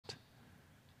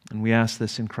And we ask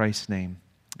this in Christ's name.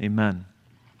 Amen.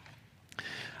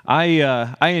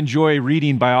 I enjoy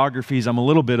reading biographies. I'm a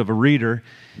little bit of a reader.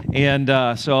 And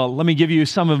so let me give you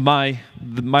some of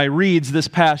my reads this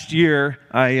past year.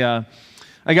 I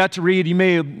got to read, you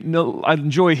may know, I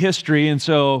enjoy history, and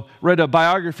so read a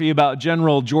biography about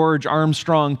General George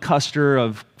Armstrong Custer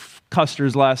of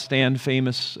Custer's Last Stand,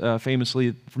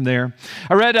 famously from there.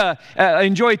 I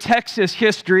enjoy Texas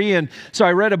history, and so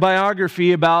I read a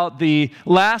biography about the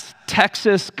last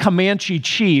Texas Comanche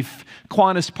chief,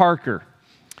 Quantus Parker.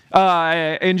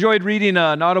 I enjoyed reading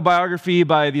an autobiography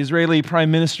by the Israeli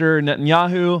Prime Minister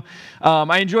Netanyahu.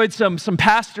 I enjoyed some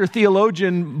pastor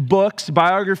theologian books,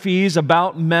 biographies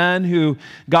about men who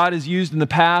God has used in the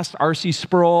past, R.C.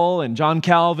 Sproul and John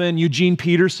Calvin, Eugene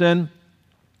Peterson.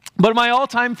 But my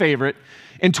all-time favorite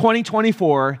in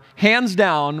 2024, hands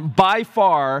down, by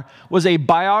far, was a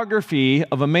biography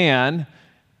of a man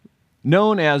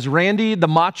known as Randy the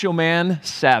Macho Man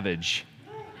Savage.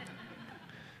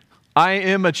 I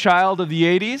am a child of the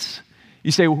 80s.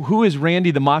 You say, who is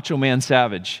Randy the Macho Man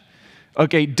Savage?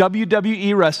 Okay,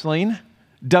 WWE wrestling,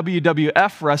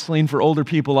 WWF wrestling for older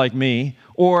people like me,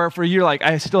 or for you, like,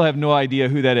 I still have no idea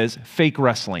who that is, fake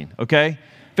wrestling, okay?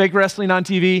 Fake wrestling on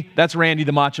TV, that's Randy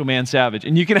the Macho Man Savage.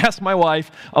 And you can ask my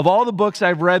wife, of all the books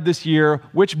I've read this year,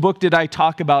 which book did I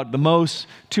talk about the most?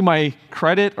 To my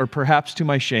credit, or perhaps to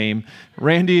my shame,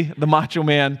 Randy the Macho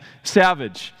Man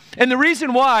Savage. And the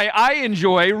reason why I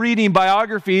enjoy reading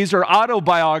biographies or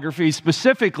autobiographies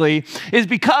specifically is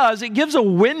because it gives a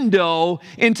window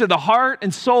into the heart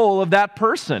and soul of that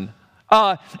person.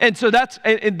 And so that's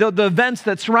the events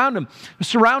that surround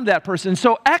that person.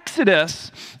 So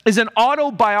Exodus is an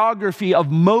autobiography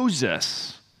of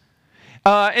Moses.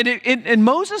 And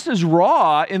Moses is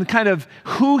raw in kind of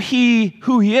who he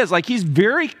is. Like he's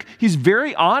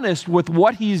very honest with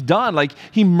what he's done. Like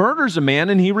he murders a man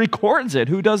and he records it.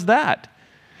 Who does that?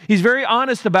 He's very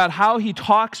honest about how he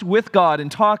talks with God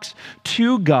and talks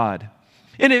to God.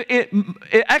 And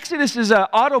Exodus is an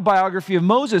autobiography of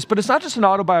Moses, but it's not just an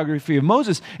autobiography of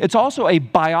Moses, it's also a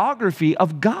biography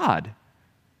of God.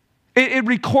 It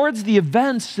records the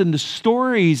events and the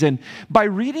stories, and by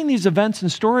reading these events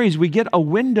and stories, we get a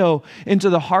window into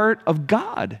the heart of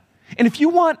God. And if you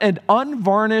want an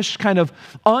unvarnished, kind of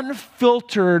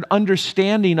unfiltered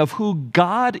understanding of who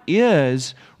God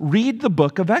is, read the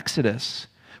book of Exodus.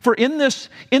 For in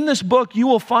this book, you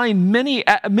will find many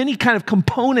kind of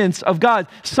components of God.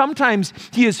 Sometimes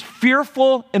he is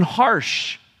fearful and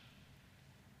harsh.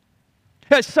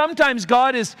 Sometimes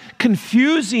God is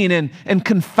confusing and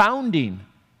confounding.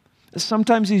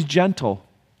 Sometimes he's gentle,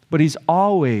 but he's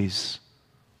always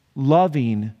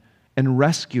loving and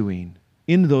rescuing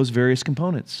in those various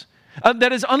components.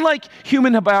 That is unlike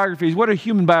human biographies. What do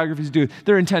human biographies do?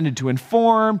 They're intended to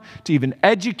inform, to even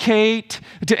educate,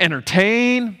 to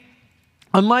entertain.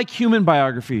 Unlike human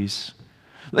biographies,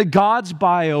 like God's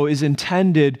bio is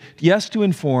intended, yes, to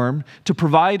inform, to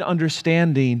provide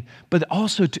understanding, but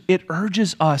also it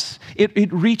urges us,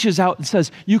 it reaches out and says,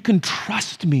 you can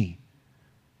trust me.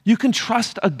 You can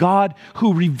trust a God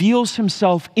who reveals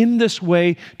himself in this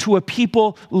way to a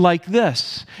people like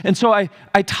this. And so I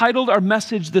titled our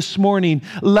message this morning,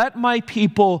 Let My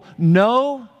People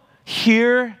Know,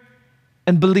 Hear,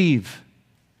 and Believe.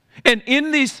 And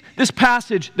in this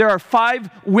passage, there are 5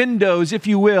 windows, if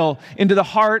you will, into the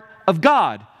heart of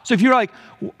God. So if you're like,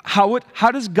 how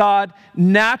does God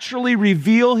naturally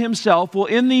reveal himself? Well,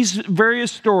 in these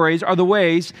various stories are the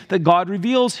ways that God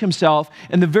reveals himself.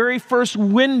 And the very first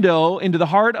window into the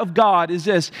heart of God is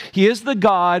this. He is the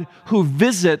God who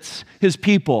visits his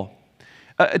people.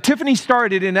 Tiffany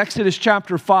started in Exodus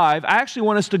chapter 5. I actually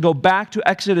want us to go back to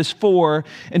Exodus 4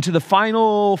 and to the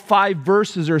final 5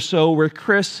 verses or so where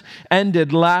Chris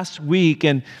ended last week,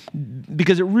 and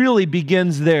because it really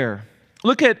begins there.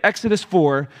 Look at Exodus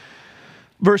 4,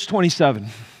 verse 27.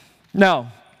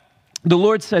 Now, the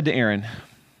Lord said to Aaron,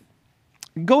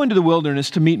 "Go into the wilderness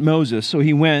to meet Moses." So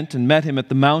he went and met him at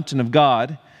the mountain of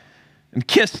God and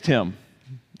kissed him.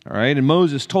 All right, and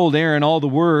Moses told Aaron all the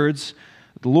words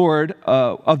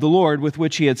of the Lord with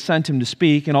which he had sent him to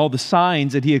speak, and all the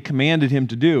signs that he had commanded him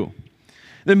to do.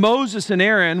 Then Moses and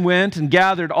Aaron went and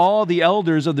gathered all the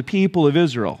elders of the people of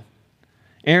Israel.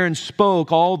 Aaron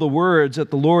spoke all the words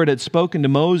that the Lord had spoken to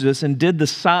Moses and did the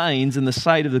signs in the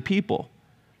sight of the people.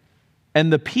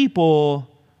 And the people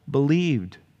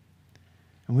believed.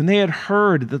 And when they had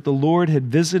heard that the Lord had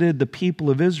visited the people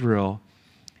of Israel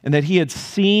and that he had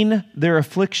seen their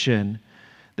affliction,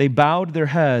 they bowed their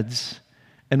heads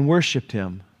and worshiped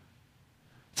him.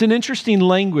 It's an interesting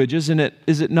language, isn't it?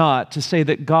 Is it not, to say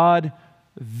that God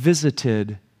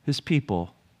visited his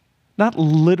people? Not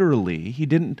literally. He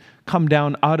didn't come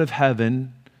down out of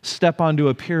heaven, step onto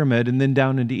a pyramid, and then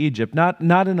down into Egypt. Not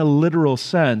in a literal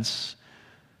sense.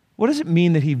 What does it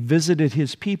mean that he visited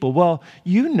his people? Well,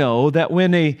 you know that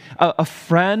when a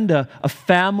friend, a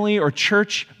family, or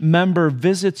church member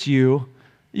visits you,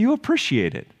 you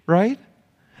appreciate it, right?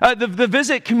 The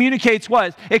visit communicates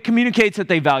what? It communicates that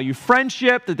they value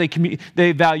friendship, that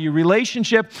they value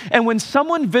relationship. And when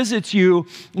someone visits you,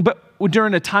 but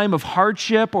during a time of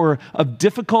hardship or of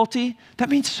difficulty, that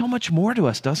means so much more to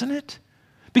us, doesn't it?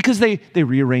 Because they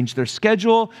rearrange their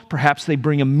schedule. Perhaps they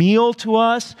bring a meal to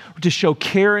us to show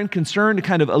care and concern, to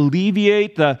kind of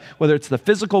alleviate whether it's the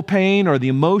physical pain or the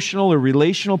emotional or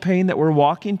relational pain that we're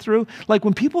walking through. Like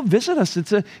when people visit us,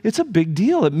 it's a big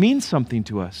deal. It means something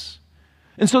to us.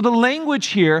 And so the language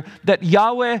here that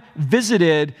Yahweh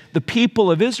visited the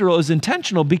people of Israel is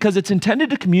intentional because it's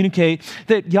intended to communicate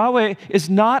that Yahweh is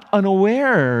not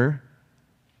unaware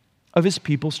of his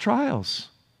people's trials.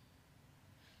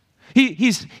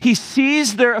 He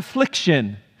sees their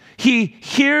affliction. He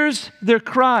hears their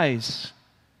cries.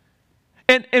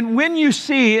 And when you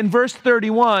see in verse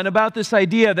 31 about this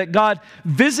idea that God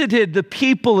visited the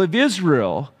people of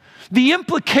Israel, the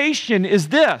implication is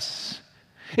this,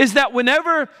 is that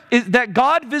that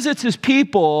God visits his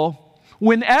people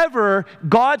whenever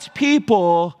God's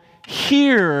people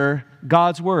hear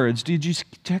God's words. Did you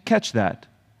catch that?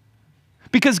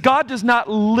 Because God does not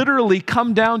literally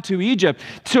come down to Egypt.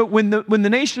 So when the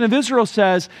nation of Israel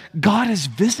says, God has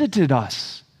visited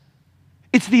us,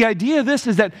 it's the idea of this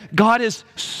is that God has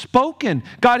spoken.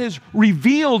 God has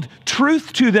revealed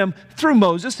truth to them through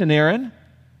Moses and Aaron,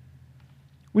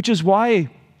 which is why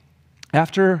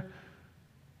after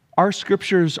our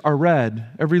scriptures are read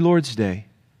every Lord's Day,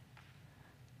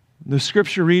 the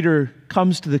scripture reader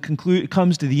comes to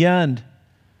the end.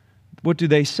 What do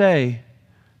they say?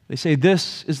 They say,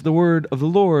 "This is the word of the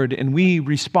Lord," and we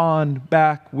respond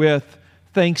back with,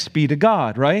 "Thanks be to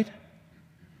God," right?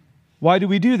 Why do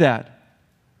we do that?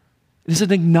 It is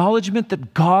an acknowledgement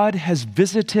that God has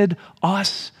visited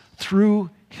us through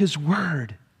his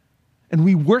word, and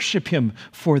we worship him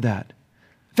for that.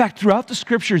 In fact, throughout the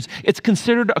scriptures, it's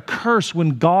considered a curse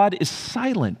when God is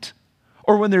silent,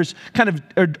 or when there's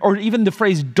or even the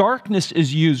phrase darkness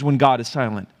is used when God is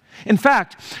silent. In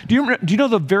fact, do you know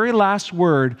the very last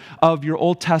word of your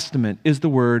Old Testament is the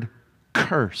word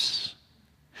curse?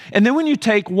 And then when you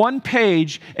take one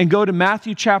page and go to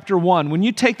Matthew chapter 1, when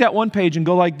you take that one page and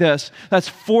go like this, that's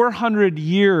 400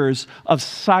 years of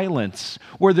silence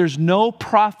where there's no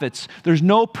prophets, there's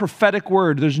no prophetic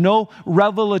word, there's no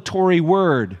revelatory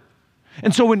word.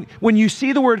 And so when you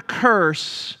see the word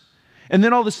curse, and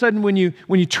then all of a sudden when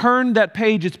you turn that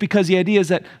page, it's because the idea is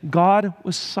that God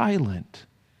was silent.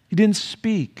 He didn't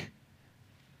speak.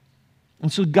 And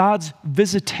so God's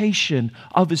visitation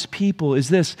of his people is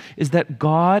that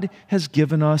God has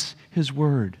given us his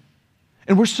word.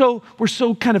 And we're so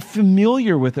kind of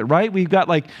familiar with it, right? We've got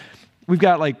like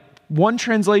one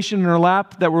translation in our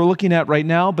lap that we're looking at right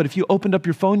now, but if you opened up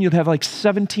your phone, you'd have like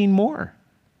 17 more.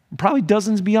 Probably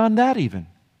dozens beyond that even.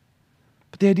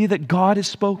 But the idea that God has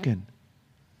spoken.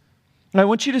 And I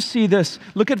want you to see this.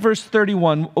 Look at verse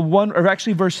 31, or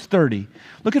actually verse 30.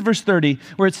 Look at verse 30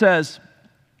 where it says,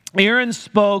 Aaron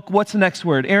spoke, what's the next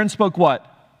word? Aaron spoke what?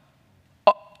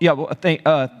 Oh, yeah, well,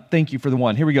 thank you for the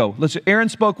one. Here we go. Aaron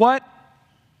spoke what?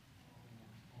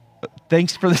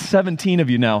 Thanks for the 17 of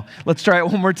you now. Let's try it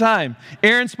one more time.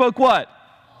 Aaron spoke what?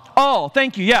 All.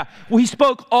 Thank you. Yeah. Well, he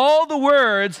spoke all the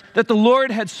words that the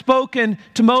Lord had spoken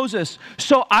to Moses.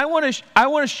 So I want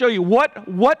to show you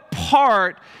what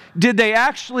part did they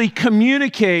actually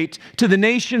communicate to the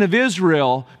nation of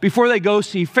Israel before they go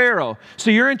see Pharaoh.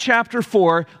 So you're in chapter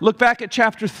 4. Look back at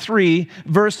chapter 3,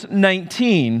 verse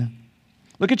 19.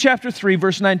 Look at chapter 3,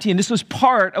 verse 19. This was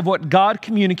part of what God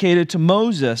communicated to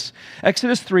Moses.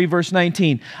 Exodus 3, verse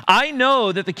 19. I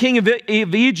know that the king of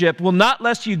Egypt will not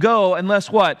let you go unless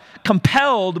what?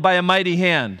 Compelled by a mighty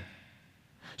hand.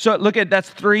 So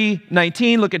that's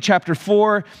 3:19. Look at chapter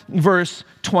 4, verse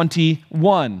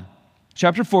 21.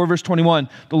 Chapter 4, verse 21,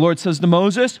 the Lord says to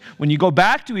Moses, when you go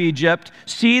back to Egypt,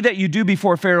 see that you do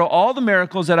before Pharaoh all the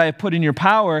miracles that I have put in your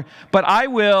power, but I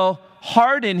will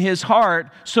harden his heart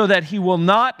so that he will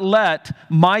not let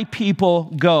my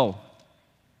people go.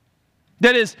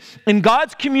 That is, in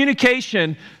God's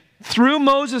communication through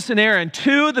Moses and Aaron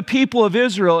to the people of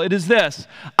Israel, it is this: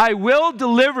 I will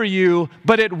deliver you,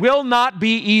 but it will not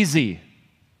be easy.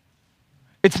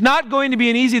 It's not going to be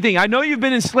an easy thing. I know you've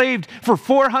been enslaved for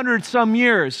 400 some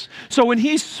years. So when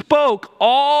he spoke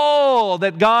all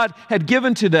that God had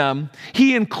given to them,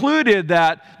 he included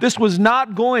that this was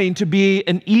not going to be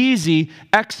an easy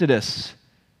exodus.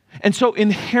 And so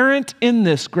inherent in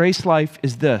this Grace Life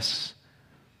is this,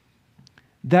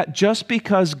 that just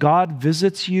because God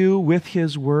visits you with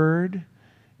his word,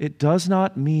 it does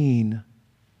not mean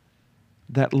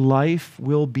that life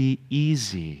will be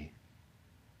easy.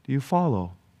 Do you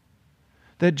follow?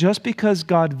 That just because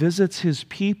God visits his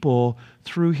people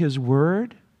through his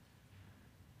word,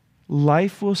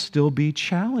 life will still be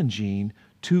challenging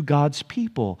to God's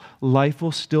people. Life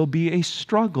will still be a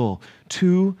struggle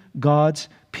to God's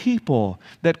people.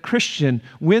 That Christian,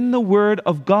 when the word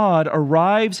of God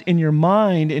arrives in your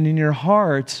mind and in your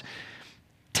hearts,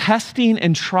 testing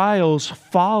and trials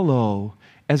follow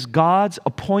as God's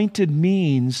appointed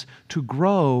means to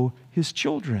grow his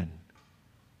children.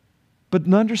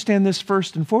 But understand this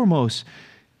first and foremost.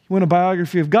 You want a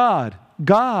biography of God?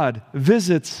 God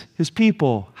visits his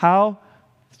people. How?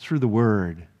 Through the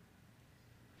word.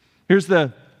 Here's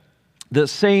the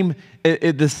same,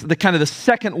 the kind of the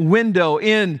second window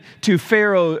into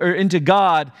Pharaoh or into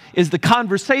God is the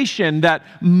conversation that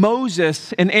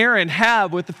Moses and Aaron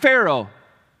have with the Pharaoh.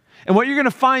 And what you're going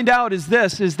to find out is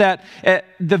this, is that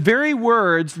the very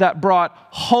words that brought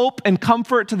hope and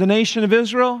comfort to the nation of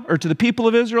Israel, or to the people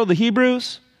of Israel, the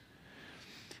Hebrews,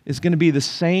 is going to be the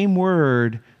same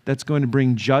word that's going to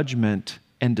bring judgment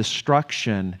and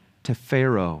destruction to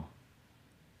Pharaoh.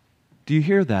 Do you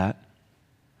hear that?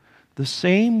 The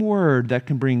same word that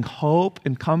can bring hope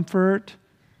and comfort,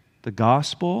 the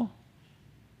gospel,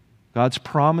 God's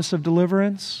promise of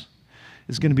deliverance,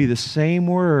 is going to be the same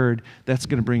word that's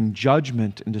going to bring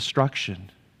judgment and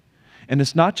destruction. And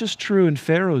it's not just true in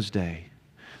Pharaoh's day.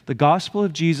 The gospel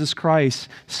of Jesus Christ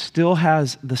still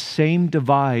has the same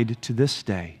divide to this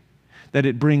day, that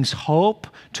it brings hope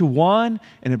to one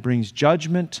and it brings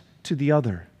judgment to the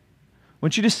other. I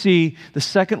want you to see the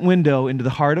second window into the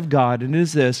heart of God, and it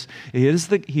is this: He is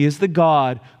the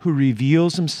God who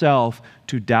reveals himself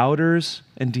to doubters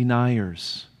and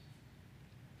deniers.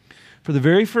 For the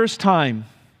very first time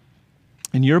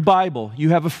in your Bible, you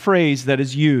have a phrase that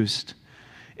is used.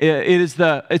 It's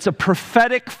a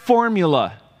prophetic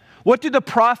formula. What do the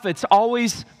prophets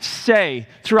always say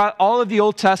throughout all of the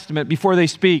Old Testament before they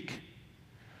speak?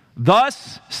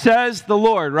 Thus says the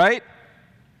Lord, right?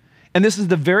 And this is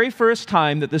the very first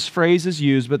time that this phrase is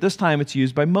used, but this time it's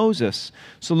used by Moses.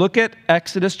 So look at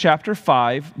Exodus chapter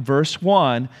 5, verse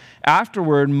 1.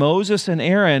 Afterward, Moses and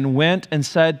Aaron went and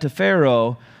said to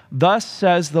Pharaoh, "Thus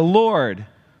says the Lord."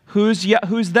 Who's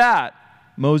that?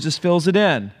 Moses fills it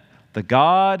in. The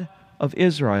God of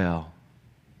Israel.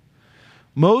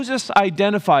 Moses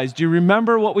identifies. Do you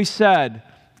remember what we said?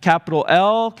 Capital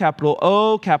L, capital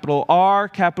O, capital R,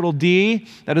 capital D.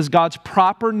 That is God's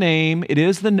proper name. It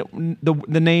is the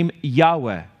name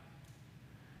Yahweh.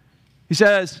 He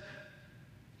says,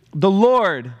 the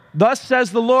Lord, thus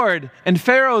says the Lord. And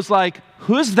Pharaoh's like,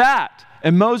 who's that?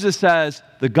 And Moses says,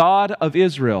 the God of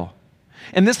Israel.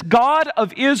 And this God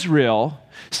of Israel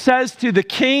says to the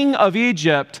king of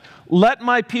Egypt, let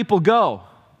my people go.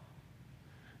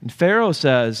 And Pharaoh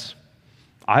says,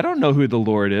 I don't know who the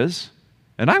Lord is,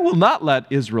 and I will not let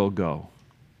Israel go.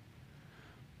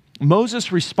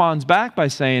 Moses responds back by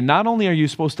saying, not only are you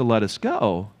supposed to let us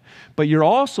go, but you're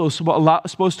also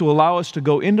supposed to allow us to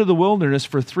go into the wilderness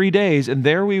for 3 days, and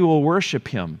there we will worship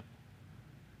him.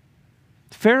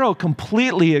 Pharaoh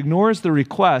completely ignores the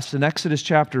request in Exodus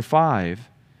chapter 5,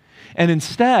 and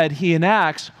instead he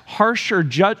enacts harsher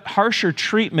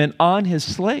treatment on his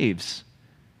slaves.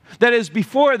 That is,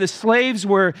 before the slaves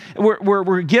were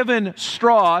given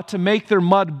straw to make their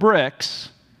mud bricks,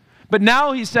 but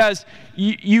now he says,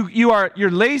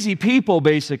 you're lazy people,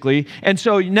 basically, and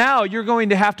so now you're going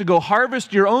to have to go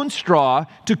harvest your own straw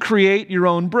to create your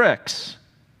own bricks.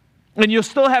 And you'll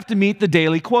still have to meet the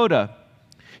daily quota.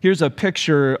 Here's a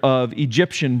picture of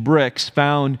Egyptian bricks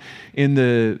found in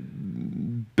the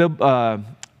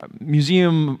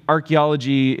Museum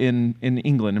Archaeology in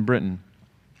England, in Britain.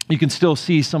 You can still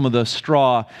see some of the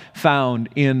straw found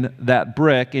in that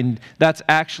brick, and that's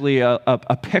actually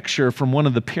a picture from one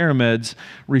of the pyramids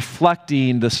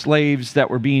reflecting the slaves that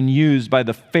were being used by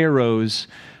the pharaohs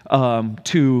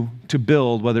to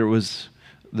build, whether it was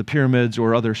the pyramids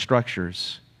or other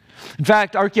structures. In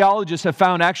fact, archaeologists have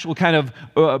found actual kind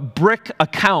of brick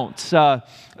accounts, a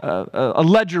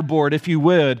ledger board, if you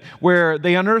would, where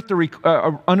they unearthed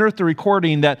the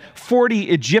recording that 40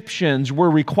 Egyptians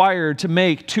were required to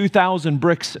make 2,000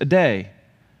 bricks a day.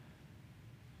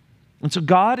 And so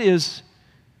God is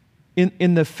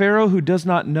In the Pharaoh who does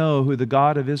not know who the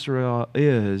God of Israel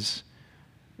is,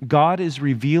 God is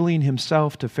revealing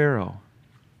himself to Pharaoh.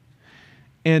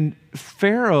 And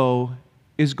Pharaoh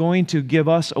is going to give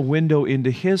us a window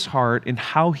into his heart and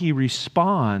how he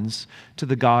responds to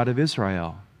the God of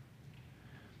Israel.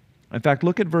 In fact,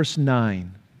 look at verse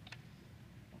 9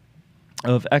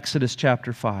 of Exodus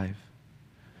chapter 5.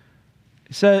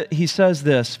 He says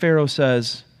this, Pharaoh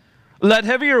says, "Let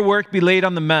heavier work be laid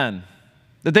on the men,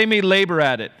 that they may labor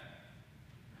at it,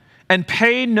 and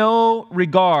pay no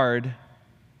regard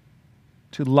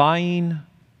to lying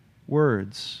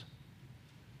words."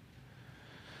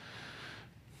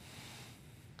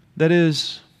 That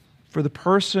is, for the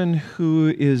person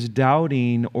who is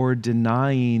doubting or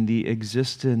denying the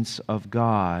existence of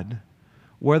God,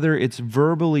 whether it's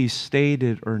verbally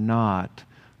stated or not,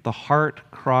 the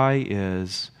heart cry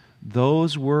is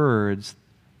those words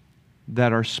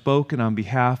that are spoken on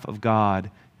behalf of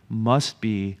God must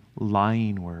be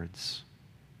lying words.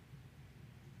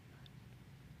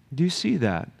 Do you see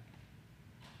that?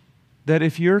 That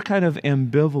if you're kind of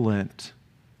ambivalent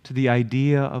to the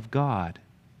idea of God,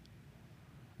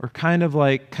 or kind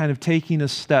of taking a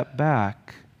step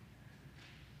back,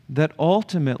 that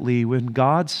ultimately when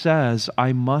God says,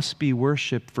 I must be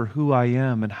worshiped for who I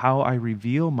am and how I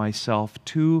reveal myself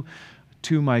to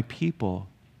my people,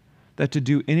 that to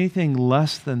do anything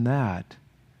less than that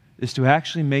is to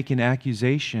actually make an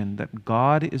accusation that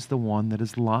God is the one that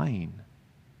is lying.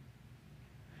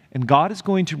 And God is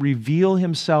going to reveal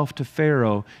himself to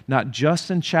Pharaoh, not just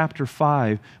in chapter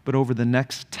 5, but over the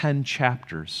next 10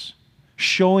 chapters,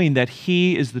 showing that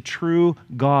he is the true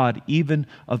God, even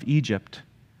of Egypt.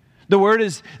 The word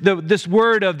is, this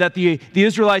word of that the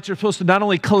Israelites are supposed to not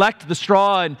only collect the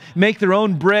straw and make their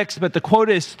own bricks, but the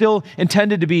quota is still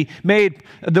intended to be made.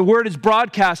 The word is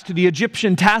broadcast to the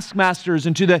Egyptian taskmasters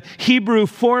and to the Hebrew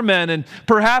foremen, and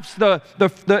perhaps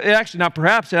actually not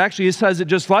perhaps, it actually says it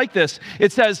just like this.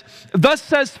 It says, "Thus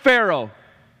says Pharaoh."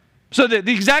 So the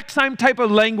exact same type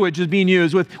of language is being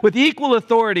used with equal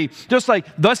authority, just like,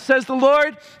 "Thus says the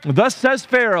Lord, thus says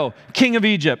Pharaoh, king of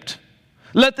Egypt.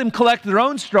 Let them collect their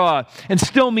own straw and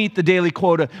still meet the daily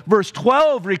quota." Verse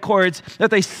 12 records that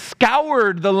they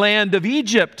scoured the land of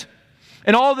Egypt,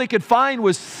 and all they could find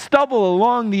was stubble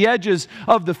along the edges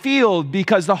of the field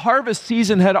because the harvest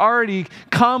season had already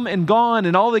come and gone,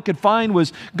 and all they could find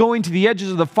was going to the edges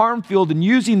of the farm field and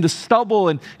using the stubble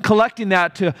and collecting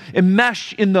that to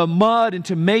enmesh in the mud and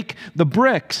to make the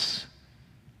bricks.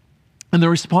 And the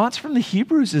response from the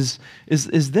Hebrews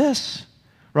is this,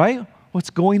 right? What's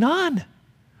going on?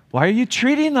 Why are you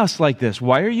treating us like this?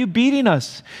 Why are you beating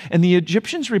us? And the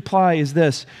Egyptians' reply is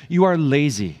this: you are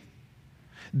lazy.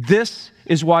 This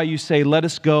is why you say, "Let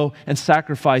us go and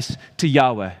sacrifice to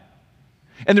Yahweh."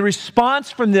 And the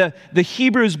response from the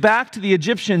Hebrews back to the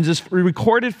Egyptians is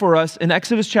recorded for us in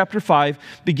Exodus chapter 5,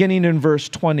 beginning in verse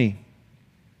 20,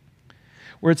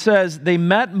 where it says, "They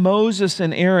met Moses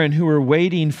and Aaron, who were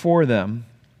waiting for them,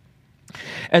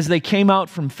 as they came out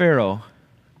from Pharaoh.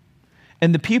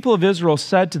 And the people of Israel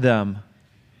said to them,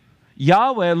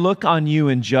 'Yahweh, look on you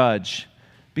and judge,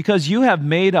 because you have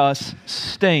made us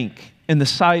stink in the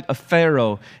sight of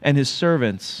Pharaoh and his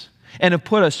servants, and have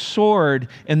put a sword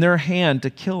in their hand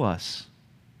to kill us.'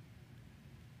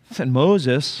 And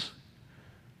Moses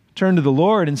turned to the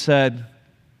Lord and said,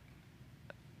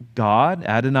 'God,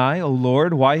 Adonai, O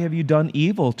Lord, why have you done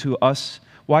evil to us?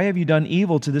 Why have you done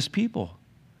evil to this people?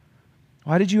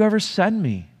 Why did you ever send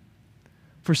me?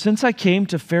 For since I came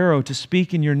to Pharaoh to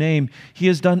speak in your name, he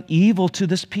has done evil to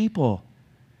this people,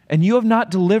 and you have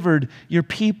not delivered your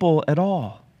people at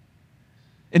all.'"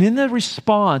 And in the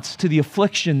response to the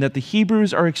affliction that the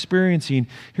Hebrews are experiencing,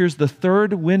 here's the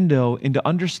third window into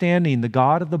understanding the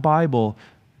God of the Bible,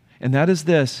 and that is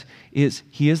this: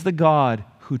 he is the God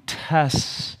who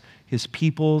tests his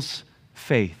people's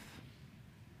faith.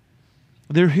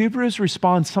 The Hebrews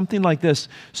respond something like this: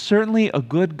 certainly a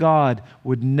good God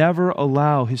would never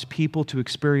allow his people to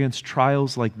experience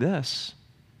trials like this.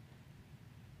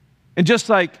 And just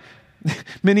like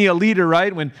many a leader,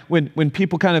 right? When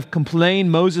people kind of complain,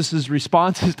 Moses'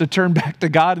 response is to turn back to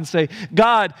God and say,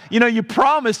 "God, you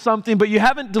promised something, but you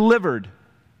haven't delivered."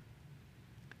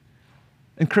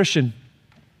 And Christian,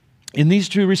 in these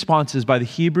two responses by the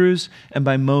Hebrews and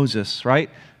by Moses, right?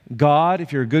 God,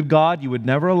 if you're a good God, you would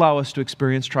never allow us to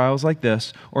experience trials like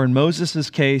this. Or in Moses'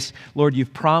 case, Lord,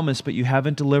 you've promised, but you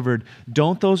haven't delivered.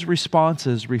 Don't those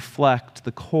responses reflect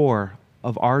the core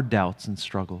of our doubts and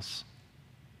struggles?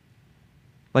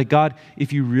 Like, God,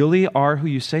 if you really are who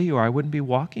you say you are, I wouldn't be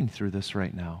walking through this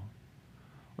right now.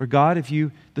 Or God,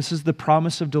 this is the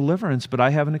promise of deliverance, but I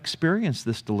haven't experienced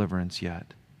this deliverance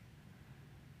yet.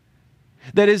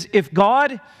 That is, if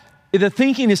God, the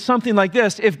thinking is something like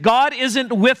this: if God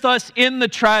isn't with us in the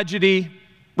tragedy,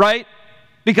 right?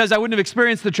 Because I wouldn't have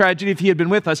experienced the tragedy if he had been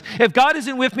with us. If God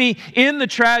isn't with me in the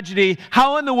tragedy,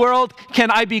 how in the world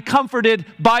can I be comforted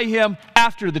by him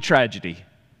after the tragedy?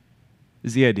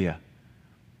 Is the idea.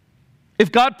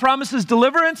 If God promises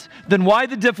deliverance, then why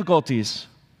the difficulties?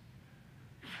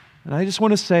 And I just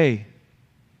want to say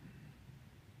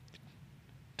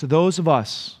to those of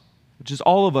us, which is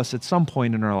all of us at some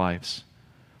point in our lives,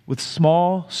 with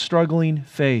small, struggling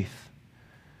faith,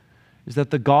 is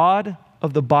that the God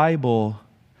of the Bible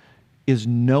is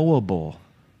knowable,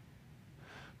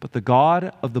 but the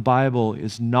God of the Bible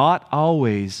is not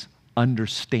always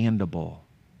understandable.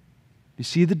 You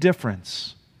see the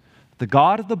difference? The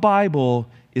God of the Bible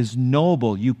is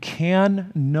knowable. You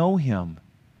can know him,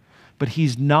 but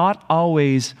he's not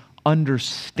always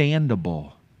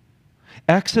understandable.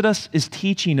 Exodus is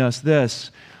teaching us this: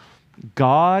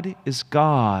 God is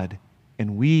God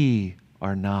and we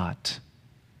are not.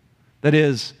 That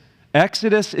is,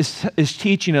 Exodus is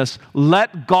teaching us,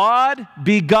 let God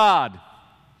be God.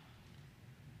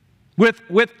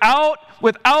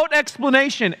 Without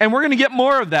explanation. And we're going to get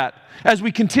more of that as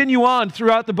we continue on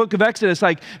throughout the book of Exodus.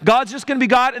 Like, God's just going to be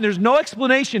God, and there's no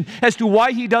explanation as to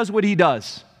why he does what he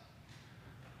does.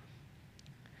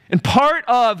 And part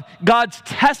of God's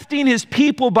testing his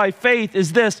people by faith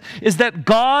is that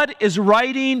God is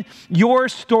writing your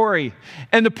story.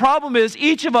 And the problem is,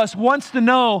 each of us wants to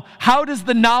know, how does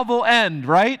the novel end,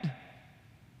 right?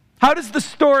 How does the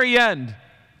story end?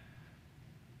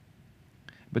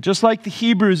 But just like the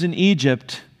Hebrews in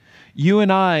Egypt, you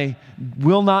and I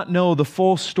will not know the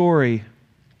full story,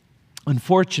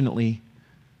 unfortunately,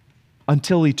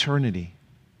 until eternity.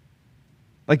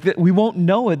 Like, we won't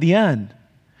know at the end.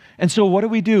 And so what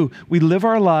do? We live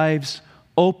our lives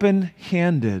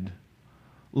open-handed,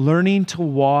 learning to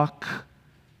walk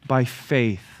by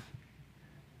faith.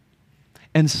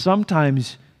 And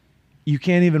sometimes you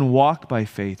can't even walk by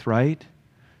faith, right?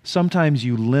 Sometimes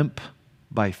you limp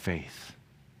by faith.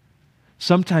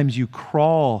 Sometimes you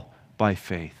crawl by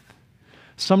faith.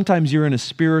 Sometimes you're in a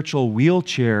spiritual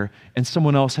wheelchair and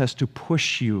someone else has to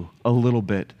push you a little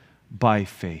bit by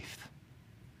faith.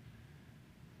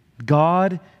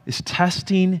 God is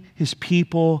testing his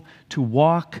people to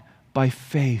walk by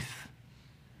faith.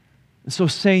 And so,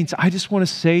 saints, I just want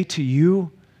to say to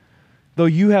you, though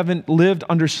you haven't lived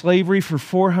under slavery for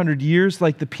 400 years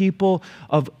like the people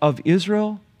of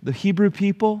Israel, the Hebrew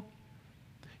people,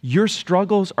 your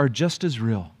struggles are just as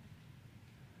real.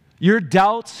 Your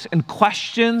doubts and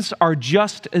questions are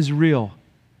just as real.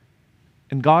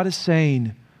 And God is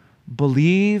saying,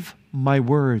 believe my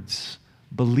words.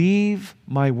 Believe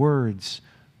my words,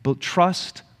 but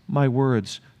trust my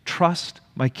words. Trust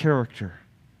my character.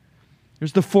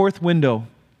 Here's the fourth window,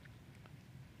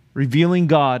 revealing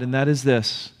God, and that is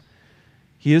this: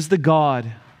 he is the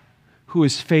God who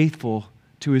is faithful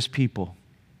to his people.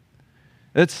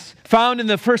 It's found in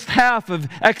the first half of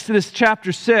Exodus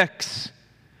chapter 6.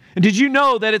 And did you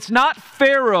know that it's not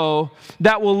Pharaoh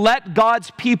that will let God's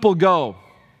people go?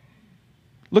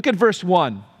 Look at verse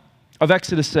 1 of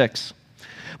Exodus 6.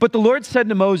 But the Lord said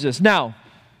to Moses, now,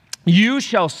 you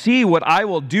shall see what I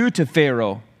will do to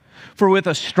Pharaoh, for with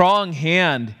a strong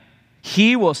hand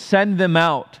he will send them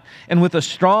out, and with a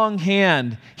strong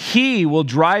hand he will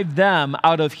drive them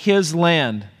out of his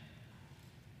land.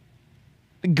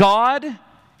 God,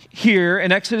 here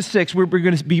in Exodus 6, we're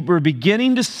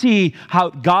beginning to see how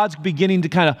God's beginning to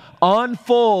kind of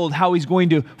unfold how he's going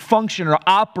to function or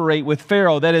operate with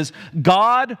Pharaoh. That is,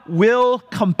 God will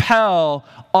compel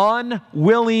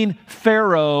unwilling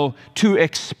Pharaoh to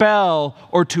expel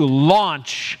or to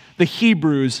launch the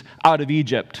Hebrews out of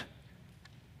Egypt.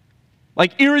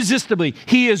 Like, irresistibly,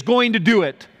 he is going to do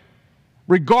it,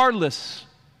 regardless,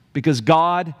 because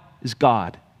God is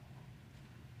God.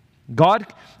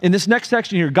 God, in this next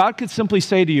section here, God could simply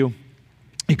say to you,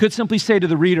 he could simply say to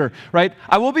the reader, right,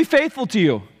 I will be faithful to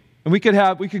you. And we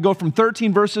could go from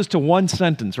 13 verses to one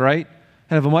sentence, right?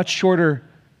 And have a much shorter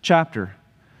chapter.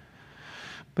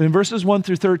 But in verses 1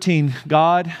 through 13,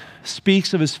 God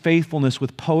speaks of his faithfulness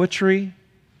with poetry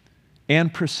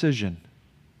and precision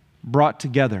brought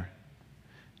together.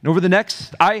 And over the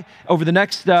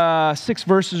next 6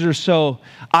 verses or so,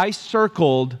 I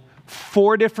circled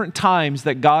 4 different times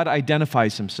that God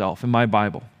identifies himself in my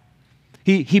Bible.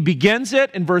 He begins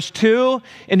it in verse 2,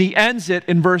 and he ends it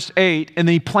in verse 8, and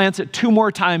then he plants it 2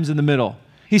 more times in the middle.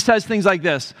 He says things like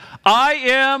this: I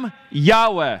am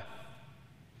Yahweh.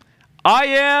 I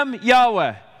am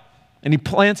Yahweh. And he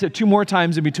plants it 2 more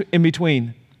times in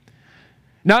between.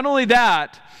 Not only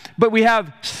that, But we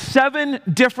have 7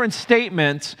 different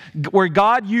statements where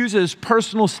God uses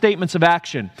personal statements of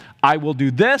action. I will do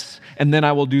this, and then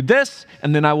I will do this,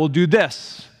 and then I will do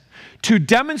this. To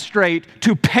demonstrate,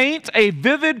 to paint a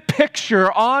vivid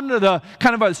picture onto the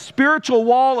kind of a spiritual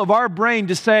wall of our brain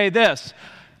to say this: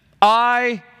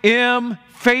 I am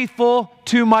faithful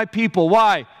to my people.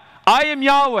 Why? I am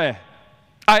Yahweh.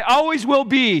 I always will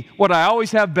be what I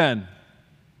always have been.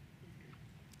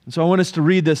 And so I want us to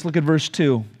read this. Look at verse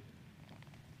 2.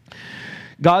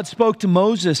 God spoke to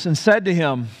Moses and said to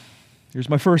him, here's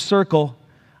my first circle,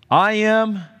 I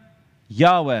am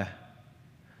Yahweh.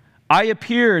 I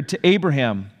appeared to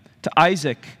Abraham, to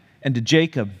Isaac, and to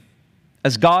Jacob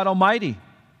as God Almighty,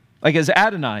 like as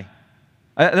Adonai.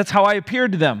 That's how I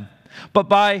appeared to them. But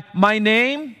by my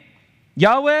name,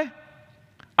 Yahweh,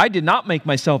 I did not make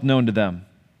myself known to them.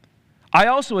 I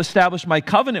also established my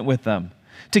covenant with them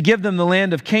to give them the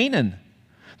land of Canaan,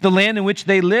 the land in which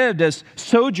they lived as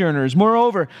sojourners.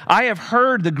 Moreover, I have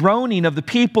heard the groaning of the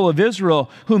people of Israel,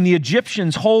 whom the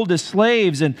Egyptians hold as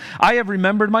slaves, and I have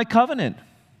remembered my covenant.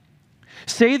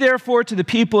 Say therefore to the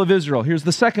people of Israel, here's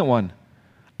the second one,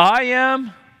 I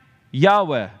am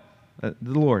Yahweh, the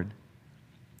Lord.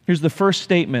 Here's the first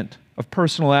statement of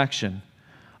personal action.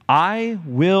 I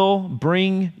will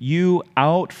bring you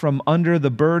out from under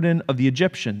the burden of the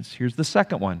Egyptians. Here's the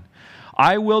second one.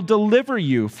 I will deliver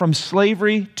you from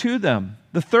slavery to them.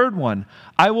 The third one,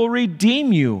 I will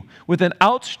redeem you with an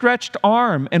outstretched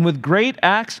arm and with great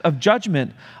acts of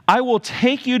judgment. I will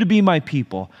take you to be my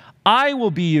people. I will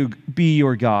be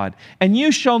your God, and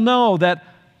you shall know that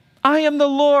I am the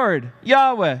Lord,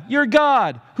 Yahweh, your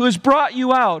God, who has brought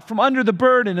you out from under the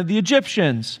burden of the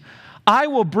Egyptians. I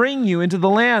will bring you into the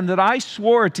land that I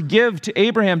swore to give to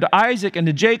Abraham, to Isaac, and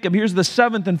to Jacob. Here's the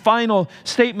seventh and final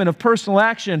statement of personal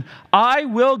action. I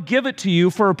will give it to you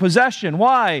for a possession.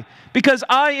 Why? Because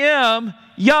I am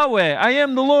Yahweh. I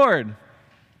am the Lord.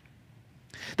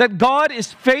 That God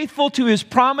is faithful to his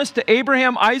promise to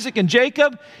Abraham, Isaac, and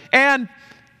Jacob. And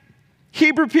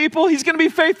Hebrew people, he's going to be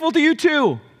faithful to you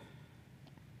too.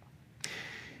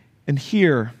 And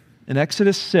here in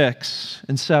Exodus 6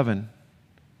 and 7,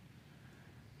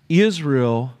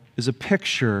 Israel is a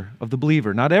picture of the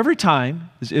believer. Not every time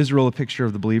is Israel a picture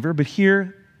of the believer, but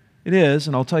here it is,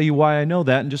 and I'll tell you why I know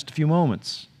that in just a few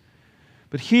moments.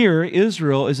 But here,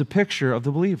 Israel is a picture of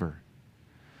the believer.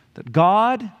 That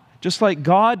God, just like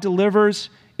God delivers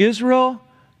Israel,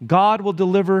 God will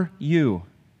deliver you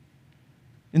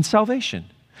in salvation.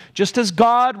 Just as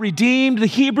God redeemed the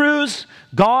Hebrews,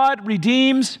 God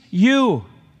redeems you.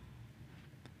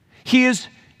 He is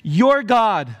your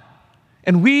God,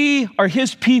 and we are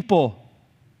his people.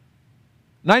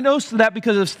 And I know that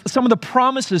because of some of the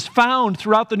promises found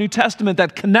throughout the New Testament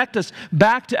that connect us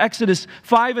back to Exodus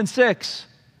 5 and 6.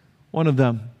 One of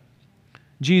them,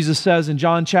 Jesus says in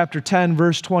John chapter 10,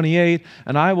 verse 28,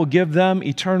 and I will give them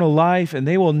eternal life, and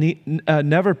they will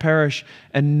never perish,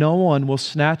 and no one will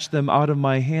snatch them out of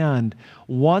my hand.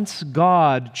 Once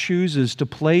God chooses to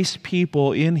place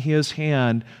people in his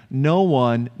hand, no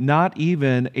one, not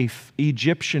even an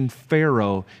Egyptian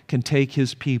Pharaoh, can take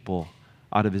his people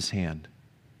out of his hand.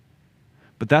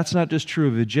 But that's not just true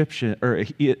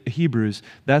of Hebrews.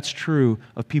 That's true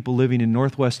of people living in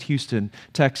Northwest Houston,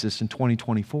 Texas in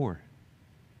 2024.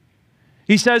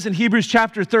 He says in Hebrews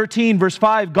chapter 13, verse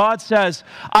 5, God says,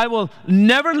 I will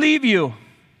never leave you,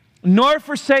 nor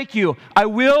forsake you. I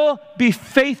will be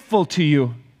faithful to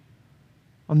you.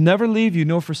 I'll never leave you,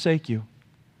 nor forsake you.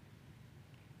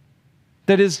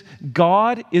 That is,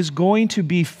 God is going to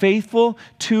be faithful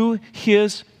to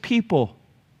his people.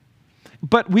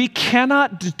 But we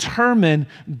cannot determine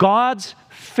God's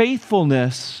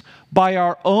faithfulness by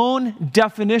our own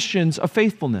definitions of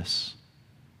faithfulness.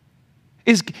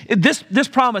 Is this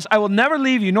promise, I will never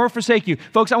leave you nor forsake you.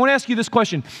 Folks, I want to ask you this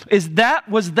question.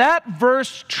 Was that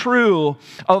verse true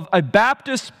of a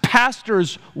Baptist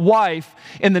pastor's wife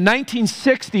in the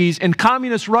 1960s in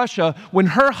communist Russia when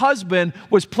her husband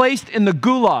was placed in the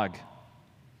gulag?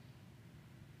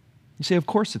 You say, of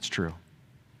course it's true.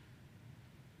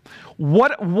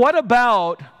 What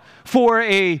about for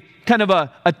a kind of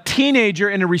a teenager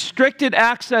in a restricted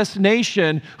access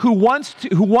nation who wants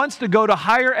to go to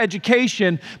higher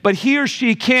education, but he or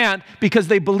she can't because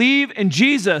they believe in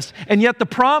Jesus, and yet the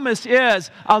promise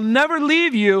is, I'll never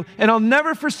leave you and I'll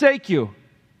never forsake you?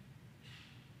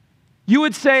 You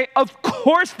would say, of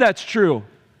course that's true.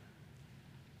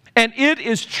 And it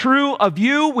is true of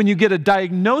you when you get a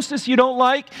diagnosis you don't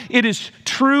like. It is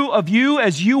true of you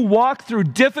as you walk through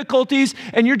difficulties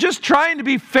and you're just trying to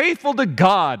be faithful to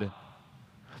God.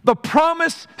 The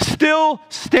promise still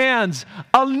stands.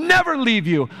 I'll never leave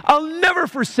you. I'll never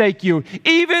forsake you.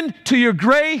 Even to your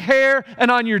gray hair and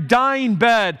on your dying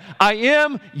bed, I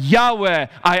am Yahweh.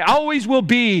 I always will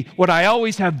be what I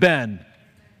always have been.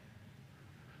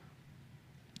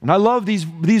 And I love these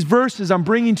verses I'm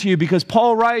bringing to you because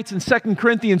Paul writes in 2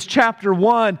 Corinthians chapter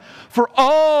 1, for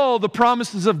all the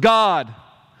promises of God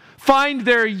find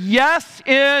their yes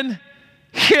in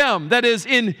Him, that is,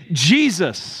 in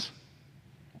Jesus.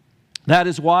 That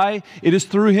is why it is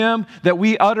through Him that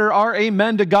we utter our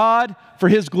amen to God for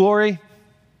His glory.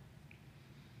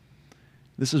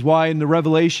 This is why in the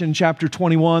Revelation chapter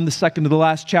 21, the second to the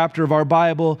last chapter of our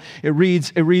Bible, it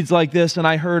reads like this, and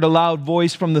I heard a loud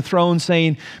voice from the throne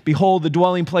saying, behold, the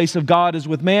dwelling place of God is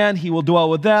with man. He will dwell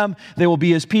with them. They will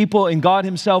be His people, and God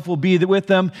Himself will be with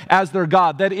them as their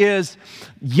God. That is,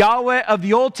 Yahweh of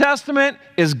the Old Testament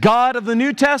is God of the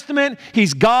New Testament.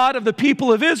 He's God of the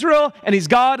people of Israel, and He's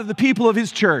God of the people of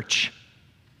His church.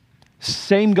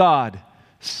 Same God,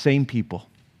 same people.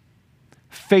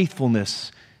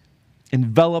 Faithfulness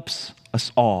envelops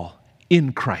us all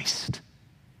in Christ.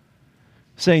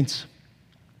 Saints,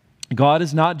 God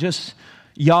is not just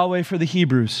Yahweh for the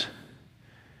Hebrews,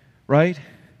 right?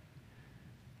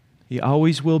 He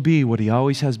always will be what He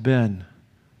always has been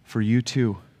for you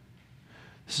too.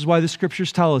 This is why the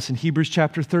Scriptures tell us in Hebrews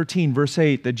chapter 13, verse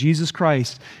 8, that Jesus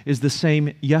Christ is the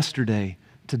same yesterday,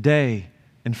 today,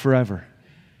 and forever.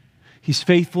 He's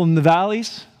faithful in the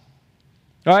valleys.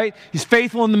 Right? He's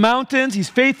faithful in the mountains. He's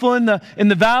faithful in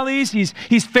the valleys.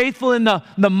 He's faithful in the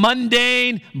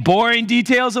mundane, boring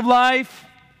details of life.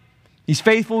 He's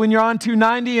faithful when you're on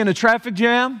 290 in a traffic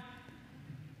jam.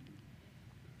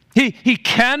 He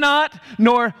cannot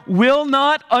nor will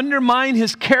not undermine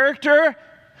His character,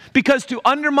 because to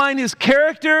undermine His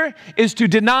character is to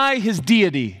deny His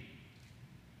deity.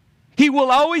 He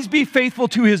will always be faithful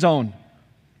to His own.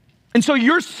 And so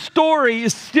your story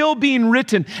is still being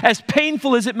written, as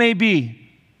painful as it may be.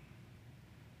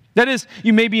 That is,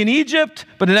 you may be in Egypt,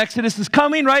 but an Exodus is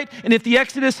coming, right? And if the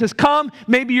Exodus has come,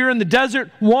 maybe you're in the desert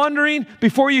wandering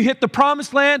before you hit the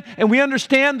Promised Land, and we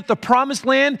understand that the Promised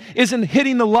Land isn't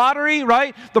hitting the lottery,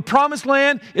 right? The Promised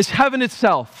Land is heaven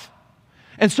itself.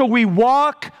 And so we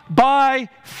walk by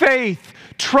faith,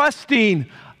 trusting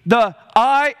the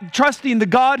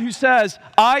God who says,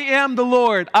 I am the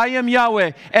Lord, I am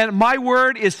Yahweh, and my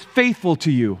word is faithful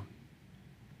to you.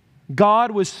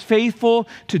 God was faithful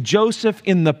to Joseph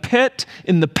in the pit,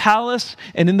 in the palace,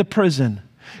 and in the prison.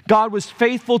 God was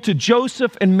faithful to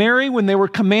Joseph and Mary when they were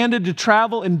commanded to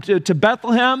travel to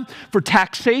Bethlehem for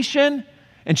taxation,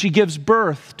 and she gives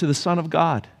birth to the Son of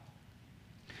God.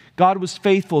 God was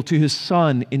faithful to His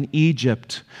son in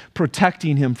Egypt,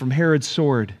 protecting him from Herod's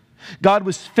sword. God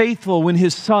was faithful when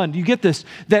His son, do you get this?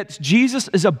 That Jesus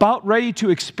is about ready to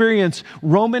experience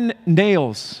Roman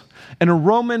nails and a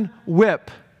Roman whip.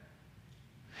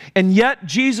 And yet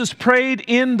Jesus prayed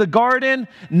in the garden,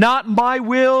 not my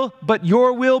will, but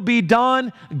your will be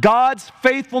done. God's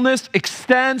faithfulness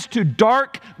extends to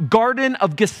dark Garden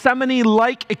of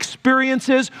Gethsemane-like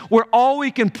experiences where all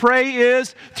we can pray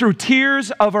is through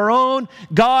tears of our own,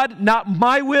 God, not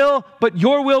my will, but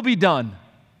your will be done.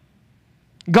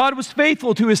 God was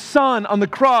faithful to His Son on the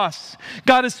cross.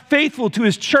 God is faithful to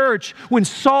His church when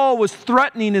Saul was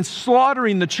threatening and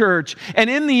slaughtering the church. And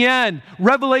in the end,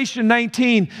 Revelation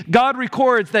 19, God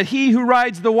records that He who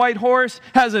rides the white horse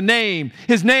has a name.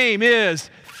 His name is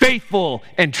Faithful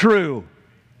and True.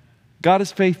 God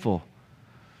is faithful.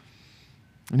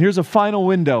 And here's a final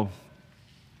window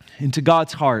into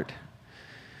God's heart.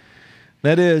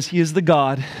 That is, He is the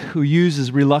God who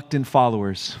uses reluctant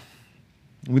followers.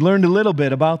 We learned a little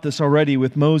bit about this already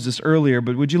with Moses earlier,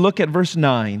 but would you look at verse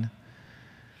 9?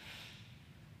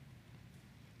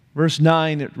 Verse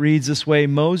 9, it reads this way,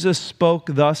 Moses spoke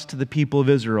thus to the people of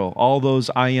Israel, all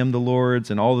those I am the Lord's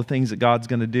and all the things that God's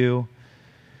going to do.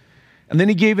 And then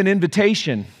He gave an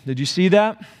invitation. Did you see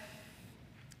that?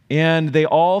 And they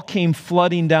all came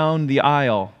flooding down the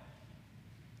aisle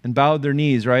and bowed their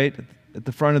knees, right, at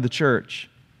the front of the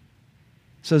church.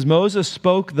 It says, Moses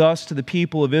spoke thus to the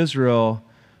people of Israel,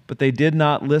 but they did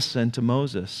not listen to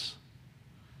Moses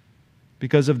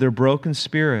because of their broken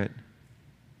spirit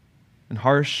and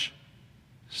harsh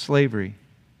slavery.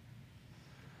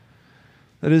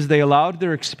 That is, they allowed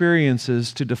their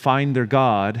experiences to define their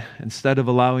God instead of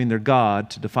allowing their God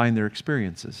to define their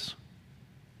experiences.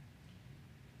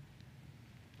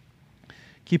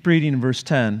 Keep reading in verse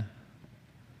 10.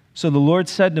 So the Lord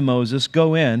said to Moses,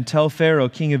 go in, tell Pharaoh,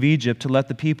 king of Egypt, to let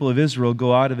the people of Israel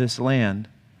go out of his land.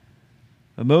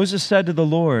 But Moses said to the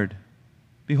Lord,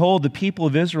 behold, the people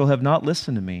of Israel have not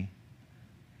listened to me.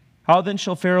 How then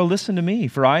shall Pharaoh listen to me?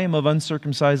 For I am of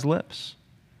uncircumcised lips.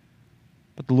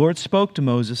 But the Lord spoke to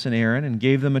Moses and Aaron and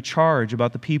gave them a charge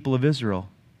about the people of Israel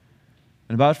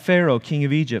and about Pharaoh, king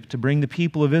of Egypt, to bring the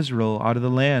people of Israel out of the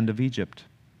land of Egypt.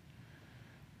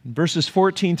 Verses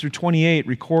 14 through 28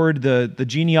 record the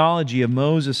genealogy of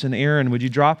Moses and Aaron. Would you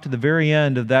drop to the very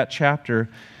end of that chapter,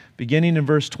 beginning in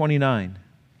verse 29?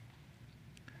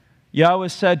 Yahweh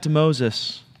said to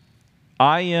Moses,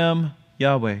 I am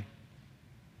Yahweh.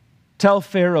 Tell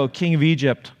Pharaoh, king of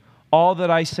Egypt, all that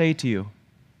I say to you.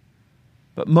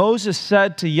 But Moses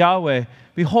said to Yahweh,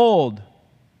 Behold,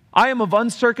 I am of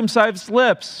uncircumcised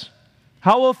lips.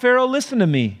 How will Pharaoh listen to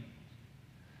me?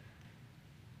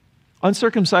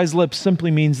 Uncircumcised lips simply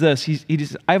means this.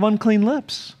 I have unclean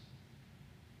lips.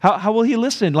 How will he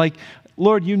listen? Like,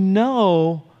 Lord, you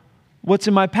know what's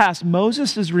in my past.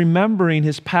 Moses is remembering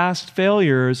his past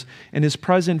failures and his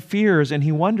present fears, and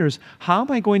he wonders, how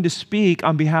am I going to speak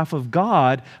on behalf of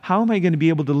God? How am I going to be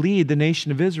able to lead the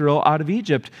nation of Israel out of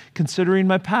Egypt, considering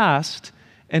my past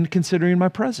and considering my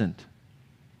present?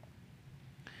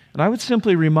 And I would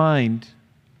simply remind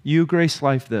you, Grace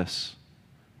Life, this.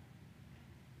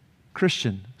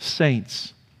 Christian,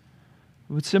 saints,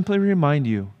 I would simply remind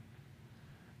you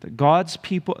that God's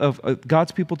people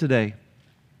today,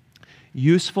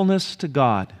 usefulness to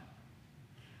God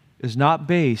is not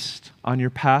based on your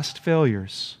past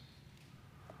failures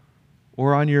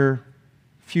or on your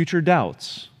future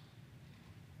doubts,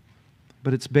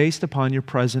 but it's based upon your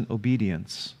present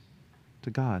obedience to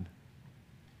God.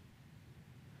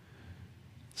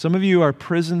 Some of you are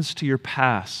prisons to your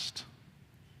past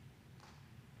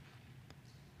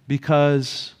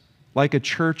because, like a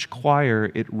church choir,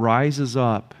 it rises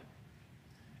up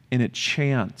and it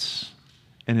chants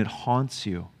and it haunts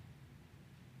you.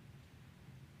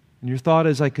 And your thought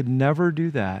is, I could never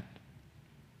do that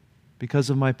because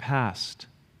of my past.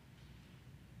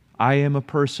 I am a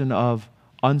person of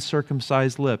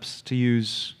uncircumcised lips, to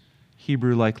use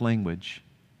Hebrew-like language.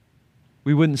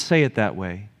 We wouldn't say it that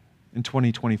way in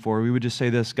 2024. We would just say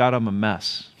this, God, I'm a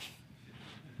mess,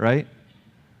 right?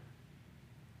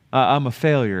 I'm a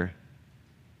failure.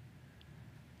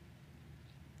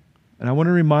 And I want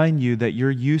to remind you that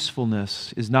your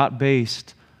usefulness is not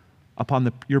based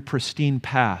upon your pristine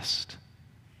past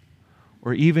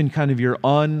or even kind of your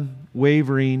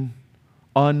unwavering,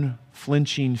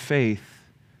 unflinching faith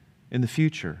in the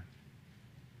future.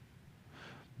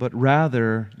 But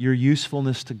rather, your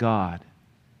usefulness to God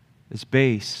is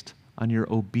based on your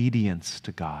obedience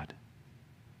to God.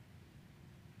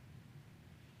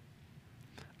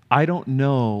 I don't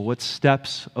know what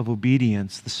steps of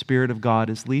obedience the Spirit of God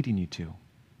is leading you to,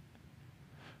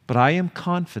 but I am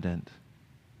confident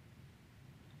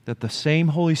that the same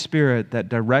Holy Spirit that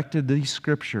directed these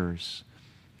scriptures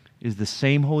is the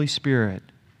same Holy Spirit,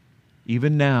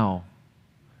 even now,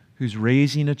 who's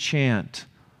raising a chant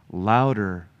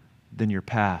louder than your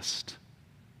past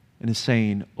and is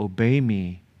saying, obey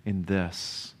me in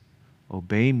this,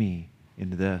 obey me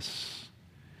in this.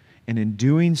 And in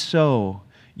doing so,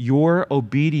 your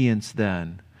obedience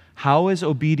then, how is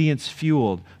obedience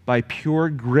fueled? By pure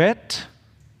grit?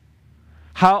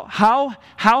 How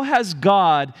has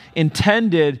God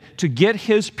intended to get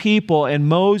His people and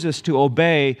Moses to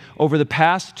obey over the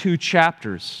past 2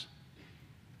 chapters?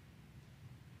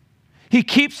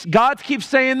 God keeps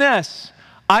saying this,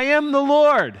 I am the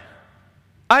Lord.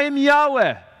 I am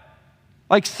Yahweh.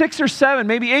 Like 6 or 7,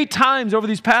 maybe 8 times over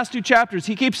these past 2 chapters,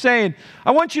 He keeps saying,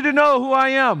 I want you to know who I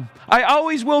am. I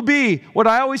always will be what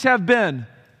I always have been.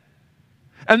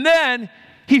 And then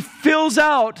He fills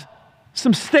out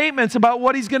some statements about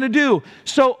what He's going to do.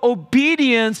 So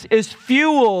obedience is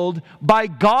fueled by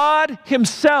God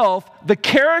Himself, the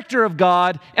character of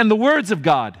God, and the words of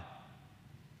God.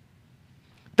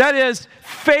 That is,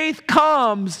 faith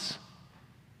comes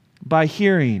by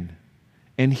hearing.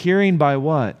 And hearing by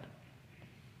what?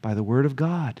 By the Word of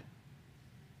God.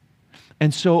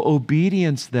 And so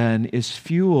obedience then is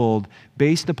fueled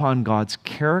based upon God's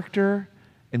character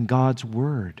and God's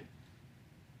Word.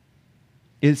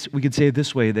 We could say it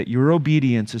this way, that your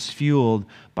obedience is fueled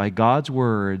by God's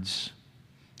words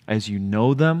as you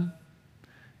know them,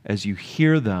 as you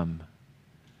hear them,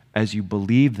 as you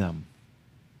believe them.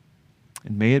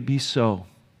 And may it be so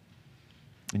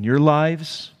in your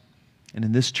lives and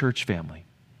in this church family.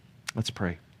 Let's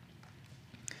pray.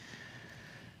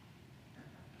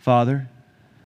 Father,